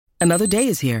Another day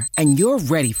is here, and you're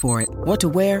ready for it. What to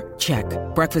wear? Check.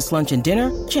 Breakfast, lunch, and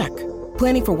dinner? Check.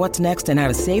 Planning for what's next and how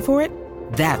to save for it?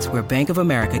 That's where Bank of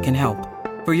America can help.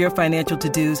 For your financial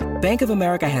to-dos, Bank of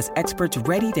America has experts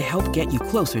ready to help get you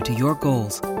closer to your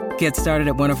goals. Get started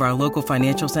at one of our local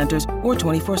financial centers or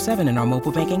 24/7 in our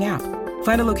mobile banking app.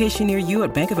 Find a location near you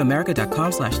at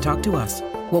bankofamerica.com/talktous.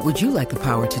 What would you like the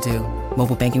power to do?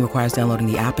 Mobile banking requires downloading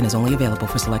the app and is only available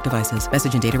for select devices.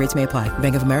 Message and data rates may apply.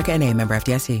 Bank of America N.A., member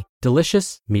FDIC.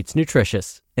 Delicious meets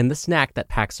nutritious in the snack that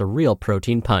packs a real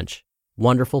protein punch.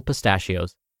 Wonderful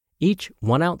Pistachios. Each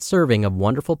 1 ounce serving of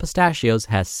Wonderful Pistachios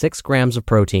has 6 grams of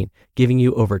protein, giving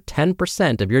you over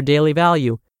 10% of your daily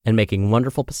value and making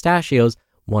Wonderful Pistachios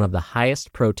one of the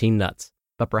highest protein nuts.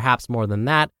 But perhaps more than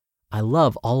that, I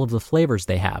love all of the flavors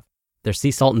they have. Their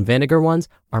sea salt and vinegar ones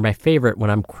are my favorite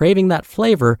when I'm craving that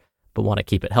flavor but want to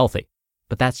keep it healthy.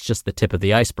 But that's just the tip of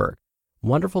the iceberg.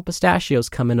 Wonderful Pistachios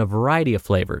come in a variety of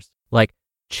flavors, like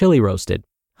chili roasted,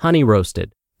 honey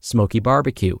roasted, smoky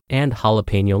barbecue, and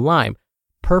jalapeno lime,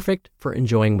 perfect for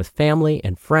enjoying with family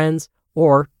and friends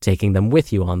or taking them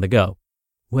with you on the go.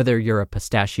 Whether you're a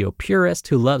pistachio purist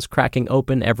who loves cracking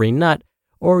open every nut,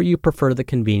 or you prefer the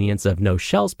convenience of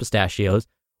no-shells pistachios,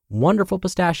 Wonderful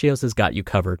Pistachios has got you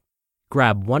covered.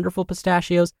 Grab Wonderful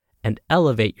Pistachios and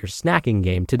elevate your snacking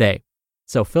game today.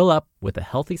 So fill up with a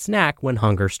healthy snack when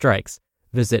hunger strikes.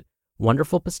 Visit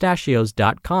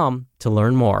wonderfulpistachios.com to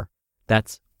learn more.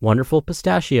 That's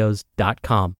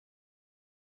wonderfulpistachios.com.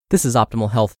 This is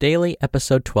Optimal Health Daily,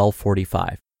 episode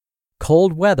 1245.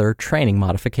 Cold Weather Training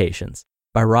Modifications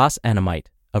by Ross Enamait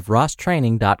of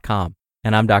rosstraining.com.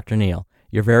 And I'm Dr. Neil,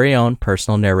 your very own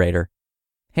personal narrator.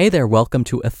 Hey there, welcome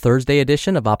to a Thursday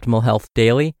edition of Optimal Health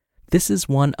Daily. This is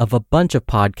one of a bunch of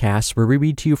podcasts where we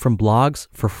read to you from blogs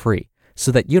for free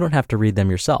so that you don't have to read them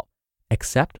yourself,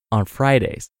 except on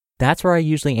Fridays. That's where I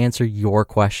usually answer your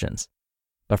questions.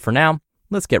 But for now,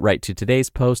 let's get right to today's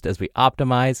post as we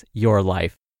optimize your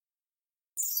life.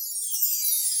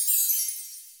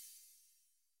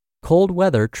 Cold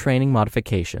Weather Training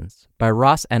Modifications by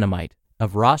Ross Enamait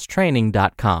of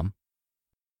rosstraining.com.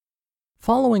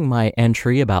 Following my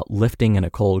entry about lifting in a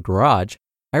cold garage,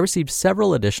 I received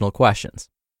several additional questions.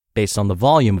 Based on the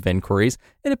volume of inquiries,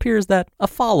 it appears that a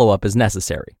follow-up is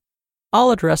necessary.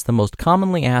 I'll address the most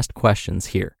commonly asked questions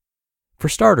here. For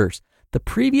starters, the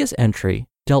previous entry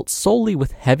dealt solely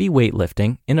with heavy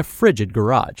weightlifting in a frigid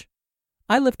garage.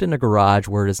 I lift in a garage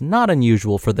where it is not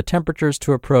unusual for the temperatures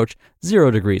to approach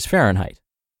 0 degrees Fahrenheit.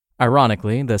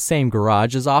 Ironically, the same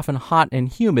garage is often hot and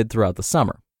humid throughout the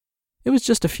summer. It was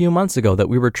just a few months ago that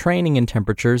we were training in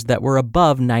temperatures that were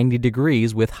above 90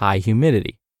 degrees with high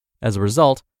humidity. As a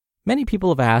result, many people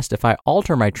have asked if I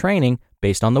alter my training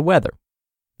based on the weather.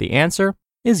 The answer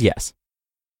is yes.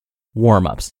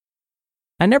 Warm-ups.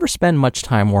 I never spend much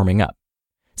time warming up.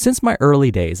 Since my early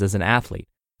days as an athlete,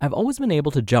 I've always been able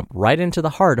to jump right into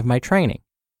the heart of my training.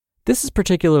 This is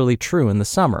particularly true in the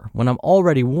summer when I'm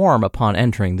already warm upon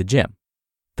entering the gym.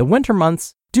 The winter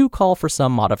months do call for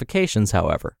some modifications,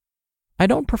 however. I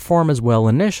don't perform as well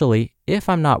initially if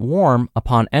I'm not warm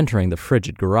upon entering the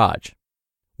frigid garage.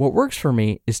 What works for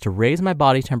me is to raise my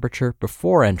body temperature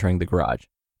before entering the garage.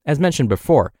 As mentioned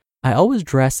before, I always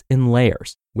dress in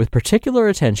layers, with particular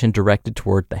attention directed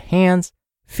toward the hands,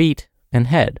 feet, and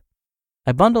head.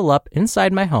 I bundle up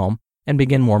inside my home and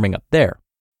begin warming up there.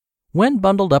 When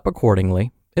bundled up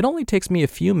accordingly, it only takes me a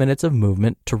few minutes of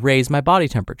movement to raise my body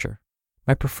temperature.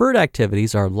 My preferred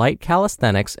activities are light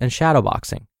calisthenics and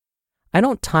shadowboxing. I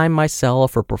don't time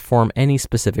myself or perform any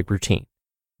specific routine.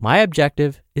 My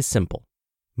objective is simple.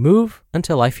 Move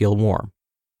until I feel warm.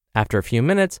 After a few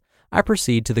minutes, I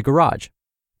proceed to the garage.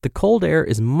 The cold air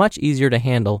is much easier to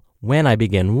handle when I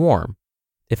begin warm.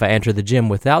 If I enter the gym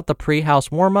without the pre-house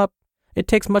warm-up, it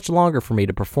takes much longer for me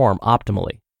to perform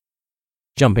optimally.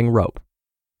 Jumping rope.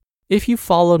 If you've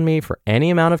followed me for any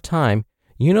amount of time,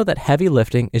 you know that heavy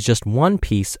lifting is just one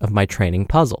piece of my training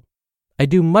puzzle. I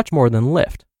do much more than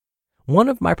lift. One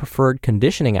of my preferred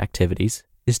conditioning activities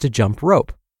is to jump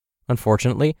rope.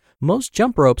 Unfortunately, most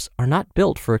jump ropes are not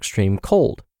built for extreme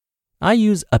cold. I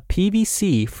use a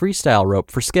PVC freestyle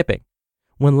rope for skipping.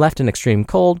 When left in extreme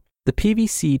cold, the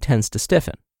PVC tends to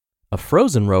stiffen. A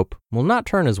frozen rope will not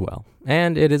turn as well,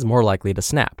 and it is more likely to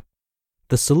snap.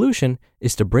 The solution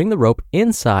is to bring the rope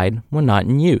inside when not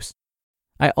in use.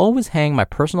 I always hang my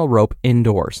personal rope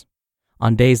indoors.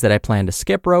 On days that I plan to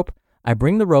skip rope, I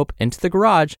bring the rope into the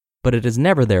garage, but it is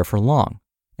never there for long.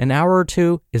 An hour or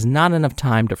two is not enough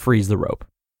time to freeze the rope.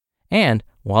 And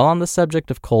while on the subject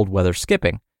of cold weather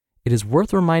skipping, it is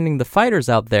worth reminding the fighters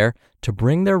out there to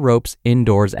bring their ropes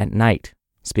indoors at night,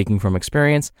 Speaking from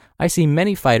experience, I see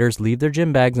many fighters leave their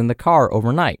gym bags in the car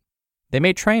overnight. They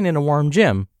may train in a warm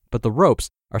gym, but the ropes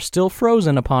are still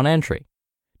frozen upon entry.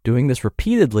 Doing this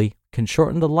repeatedly can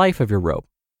shorten the life of your rope,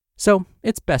 so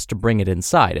it's best to bring it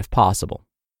inside if possible.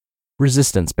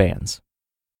 Resistance bands.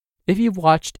 If you've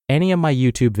watched any of my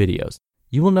YouTube videos,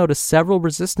 you will notice several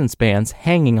resistance bands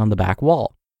hanging on the back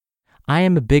wall. I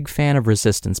am a big fan of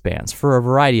resistance bands for a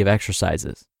variety of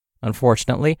exercises.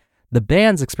 Unfortunately, the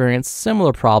bands experience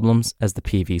similar problems as the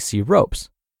PVC ropes.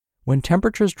 When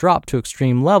temperatures drop to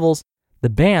extreme levels, the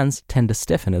bands tend to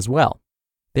stiffen as well.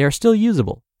 They are still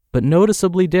usable, but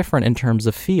noticeably different in terms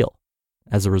of feel.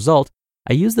 As a result,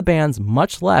 I use the bands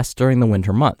much less during the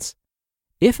winter months.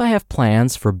 If I have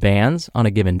plans for bands on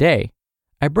a given day,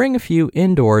 I bring a few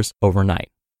indoors overnight.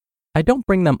 I don't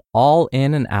bring them all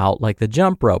in and out like the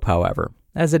jump rope, however,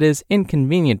 as it is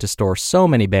inconvenient to store so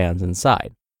many bands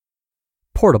inside.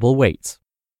 Portable weights.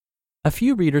 A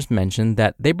few readers mentioned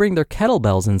that they bring their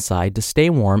kettlebells inside to stay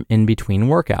warm in between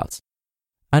workouts.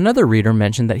 Another reader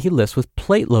mentioned that he lifts with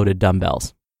plate-loaded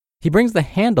dumbbells. He brings the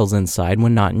handles inside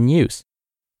when not in use.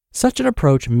 Such an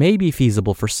approach may be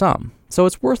feasible for some, so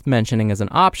it's worth mentioning as an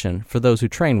option for those who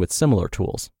train with similar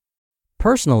tools.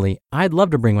 Personally, I'd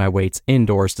love to bring my weights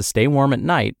indoors to stay warm at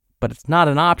night, but it's not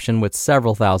an option with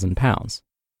several thousand pounds.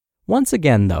 Once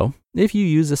again, though, if you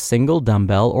use a single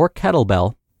dumbbell or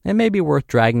kettlebell, it may be worth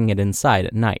dragging it inside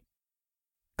at night.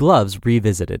 Gloves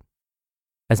revisited.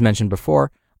 As mentioned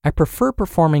before, I prefer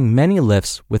performing many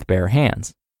lifts with bare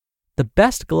hands. The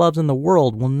best gloves in the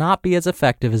world will not be as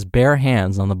effective as bare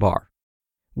hands on the bar.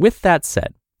 With that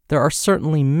said, there are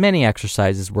certainly many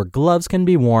exercises where gloves can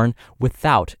be worn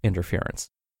without interference.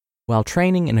 While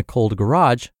training in a cold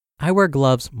garage, I wear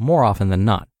gloves more often than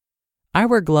not. I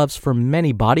wear gloves for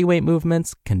many bodyweight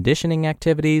movements, conditioning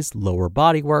activities, lower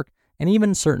body work, and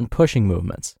even certain pushing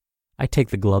movements. I take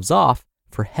the gloves off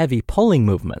for heavy pulling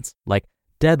movements like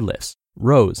deadlifts,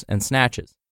 rows, and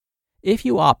snatches. If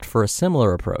you opt for a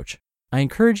similar approach, I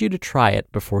encourage you to try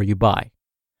it before you buy.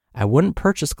 I wouldn't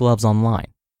purchase gloves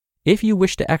online. If you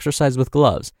wish to exercise with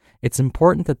gloves, it's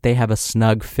important that they have a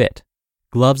snug fit.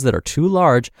 Gloves that are too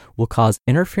large will cause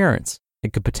interference.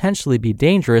 It could potentially be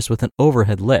dangerous with an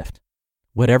overhead lift.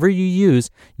 Whatever you use,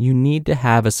 you need to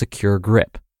have a secure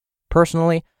grip.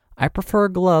 Personally, I prefer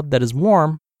a glove that is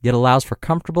warm, yet allows for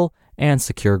comfortable and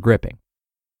secure gripping.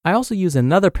 I also use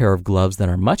another pair of gloves that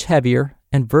are much heavier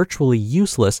and virtually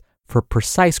useless for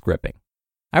precise gripping.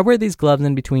 I wear these gloves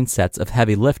in between sets of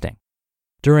heavy lifting.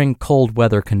 During cold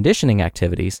weather conditioning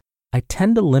activities, I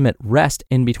tend to limit rest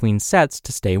in between sets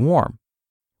to stay warm.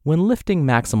 When lifting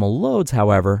maximal loads,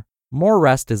 however, more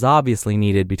rest is obviously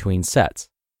needed between sets.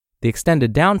 The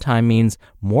extended downtime means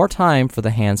more time for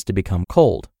the hands to become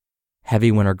cold.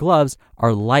 Heavy winter gloves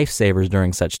are lifesavers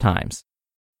during such times.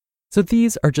 So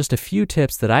these are just a few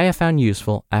tips that I have found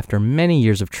useful after many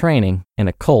years of training in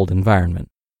a cold environment.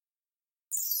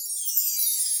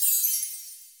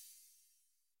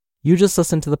 You just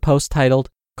listened to the post titled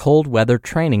Cold Weather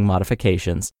Training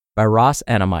Modifications by Ross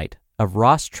Enamait of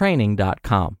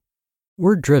rosstraining.com.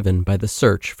 We're driven by the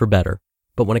search for better,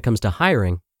 but when it comes to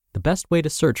hiring, the best way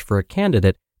to search for a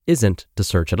candidate isn't to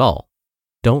search at all.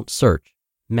 Don't search,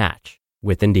 match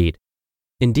with Indeed.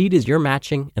 Indeed is your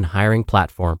matching and hiring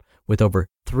platform with over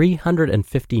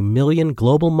 350 million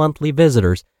global monthly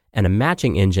visitors and a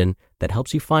matching engine that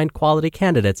helps you find quality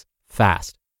candidates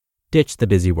fast. Ditch the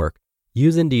busy work.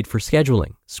 Use Indeed for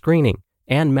scheduling, screening,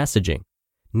 and messaging.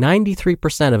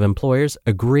 93% of employers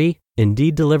agree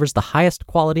Indeed delivers the highest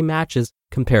quality matches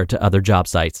compared to other job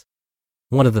sites.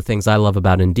 One of the things I love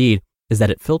about Indeed is that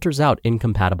it filters out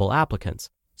incompatible applicants.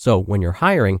 So when you're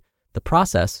hiring, the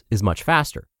process is much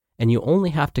faster, and you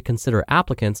only have to consider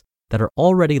applicants that are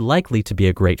already likely to be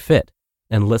a great fit.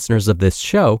 And listeners of this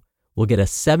show will get a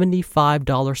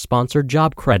 $75 sponsored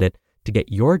job credit to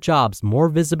get your jobs more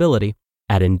visibility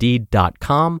at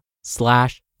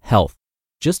Indeed.com/health.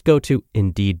 Just go to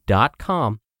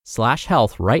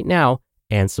Indeed.com/health right now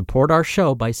and support our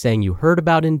show by saying you heard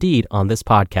about Indeed on this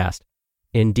podcast.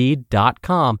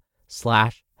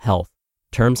 Indeed.com/health.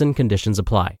 Terms and conditions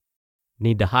apply.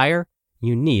 Need to hire?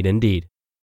 You need Indeed.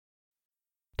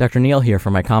 Dr. Neal here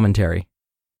for my commentary.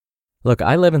 Look,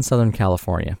 I live in Southern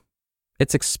California.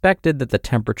 It's expected that the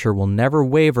temperature will never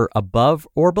waver above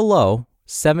or below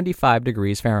 75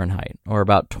 degrees Fahrenheit, or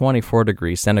about 24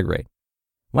 degrees centigrade.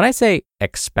 When I say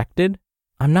expected,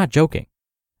 I'm not joking.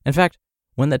 In fact,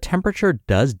 when the temperature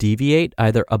does deviate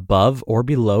either above or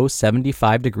below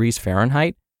 75 degrees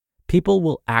Fahrenheit, people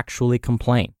will actually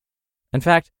complain. In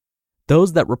fact,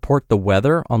 those that report the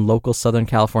weather on local Southern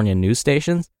California news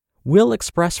stations will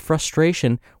express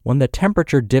frustration when the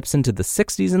temperature dips into the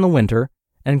 60s in the winter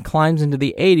and climbs into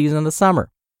the 80s in the summer.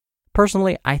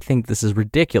 Personally, I think this is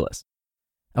ridiculous.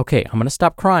 Okay, I'm going to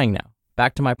stop crying now.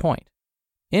 Back to my point.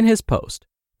 In his post,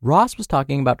 Ross was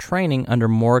talking about training under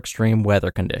more extreme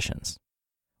weather conditions.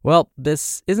 Well,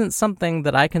 this isn't something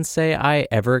that I can say I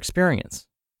ever experience.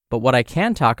 But what I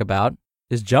can talk about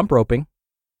is jump roping.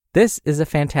 This is a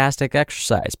fantastic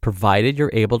exercise, provided you're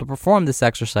able to perform this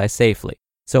exercise safely.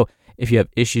 So if you have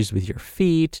issues with your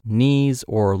feet, knees,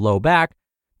 or low back,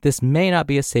 this may not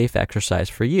be a safe exercise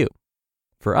for you.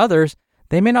 For others,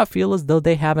 they may not feel as though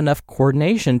they have enough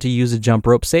coordination to use a jump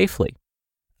rope safely.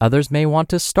 Others may want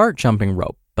to start jumping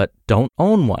rope, but don't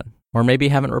own one, or maybe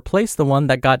haven't replaced the one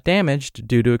that got damaged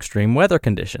due to extreme weather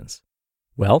conditions.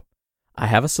 Well, I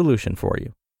have a solution for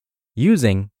you.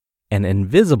 Using an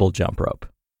invisible jump rope.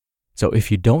 So if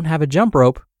you don't have a jump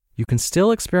rope, you can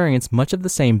still experience much of the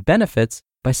same benefits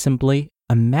by simply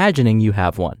imagining you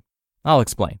have one. I'll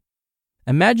explain.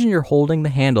 Imagine you're holding the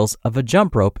handles of a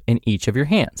jump rope in each of your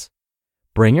hands.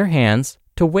 Bring your hands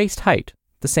to waist height,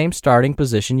 the same starting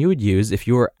position you would use if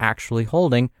you were actually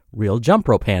holding real jump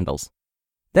rope handles.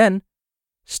 Then,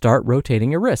 start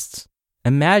rotating your wrists,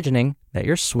 imagining that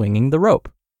you're swinging the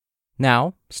rope.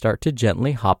 Now, start to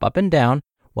gently hop up and down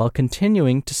while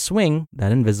continuing to swing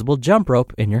that invisible jump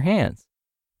rope in your hands.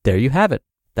 There you have it.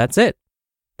 That's it.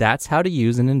 That's how to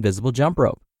use an invisible jump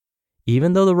rope.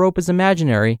 Even though the rope is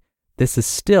imaginary, this is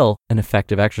still an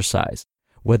effective exercise,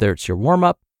 whether it's your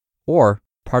warm-up or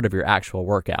part of your actual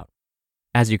workout.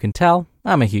 As you can tell,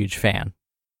 I'm a huge fan.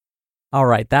 All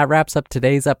right, that wraps up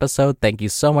today's episode. Thank you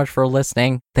so much for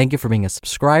listening. Thank you for being a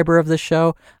subscriber of the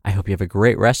show. I hope you have a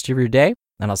great rest of your day,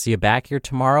 and I'll see you back here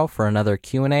tomorrow for another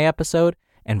Q&A episode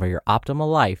and where your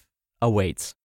optimal life awaits.